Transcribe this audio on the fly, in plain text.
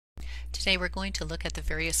Today we're going to look at the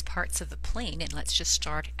various parts of the plane, and let's just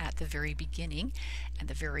start at the very beginning. And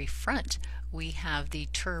the very front we have the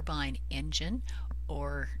turbine engine,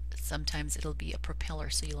 or sometimes it'll be a propeller,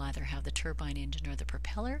 so you'll either have the turbine engine or the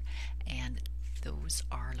propeller, and those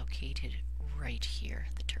are located right here,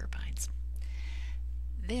 the turbines.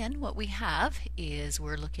 Then what we have is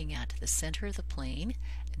we're looking at the center of the plane,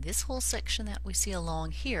 and this whole section that we see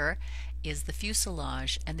along here is the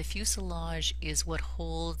fuselage, and the fuselage is what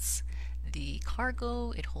holds the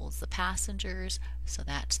cargo, it holds the passengers, so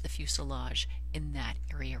that's the fuselage in that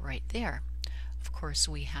area right there. Of course,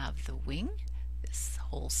 we have the wing, this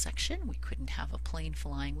whole section. We couldn't have a plane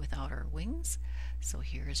flying without our wings, so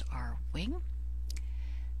here's our wing.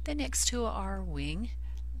 Then next to our wing,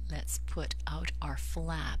 let's put out our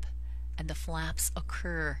flap, and the flaps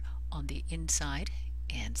occur on the inside,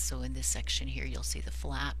 and so in this section here you'll see the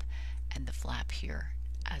flap and the flap here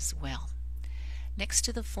as well. Next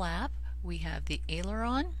to the flap we have the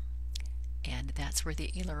aileron, and that's where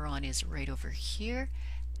the aileron is, right over here,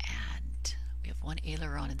 and we have one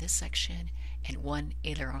aileron in this section and one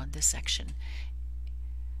aileron in this section.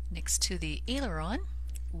 Next to the aileron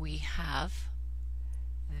we have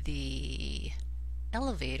the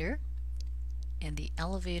elevator, and the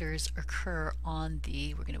elevators occur on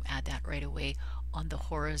the, we're going to add that right away, on the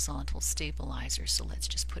horizontal stabilizer. So let's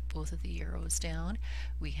just put both of the arrows down.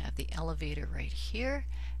 We have the elevator right here,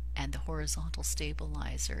 and the horizontal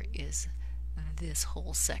stabilizer is this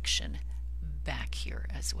whole section back here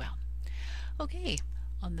as well. Okay,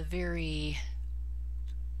 on the very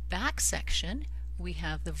back section we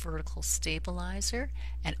have the vertical stabilizer,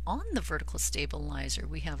 and on the vertical stabilizer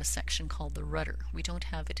we have a section called the rudder. We don't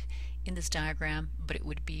have it in this diagram, but it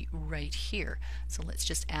would be right here. So let's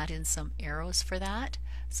just add in some arrows for that.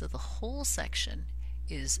 So the whole section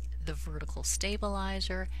is the vertical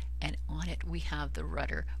stabilizer, and on it we have the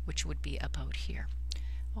rudder, which would be about here.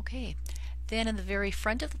 Okay, then in the very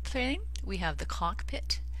front of the plane we have the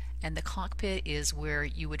cockpit, and the cockpit is where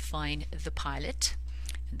you would find the pilot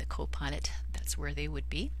and the co-pilot. That's where they would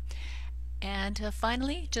be. And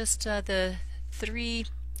finally, just the three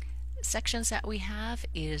sections that we have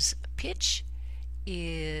is pitch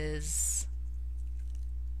is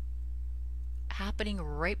happening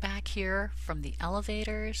right back here from the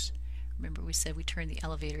elevators. Remember, we said we turn the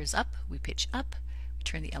elevators up, we pitch up, we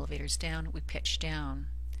turn the elevators down, we pitch down.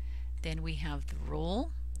 Then we have the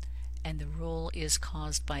roll, and the roll is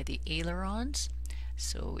caused by the ailerons.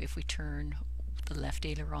 So if we turn the left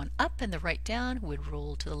aileron up and the right down, would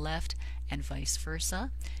roll to the left, and vice versa.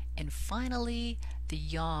 And finally the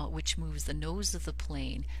yaw, which moves the nose of the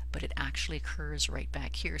plane, but it actually occurs right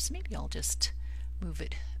back here. So maybe I'll just move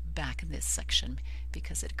it back in this section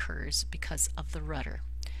because it occurs because of the rudder.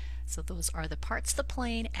 So those are the parts of the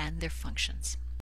plane and their functions.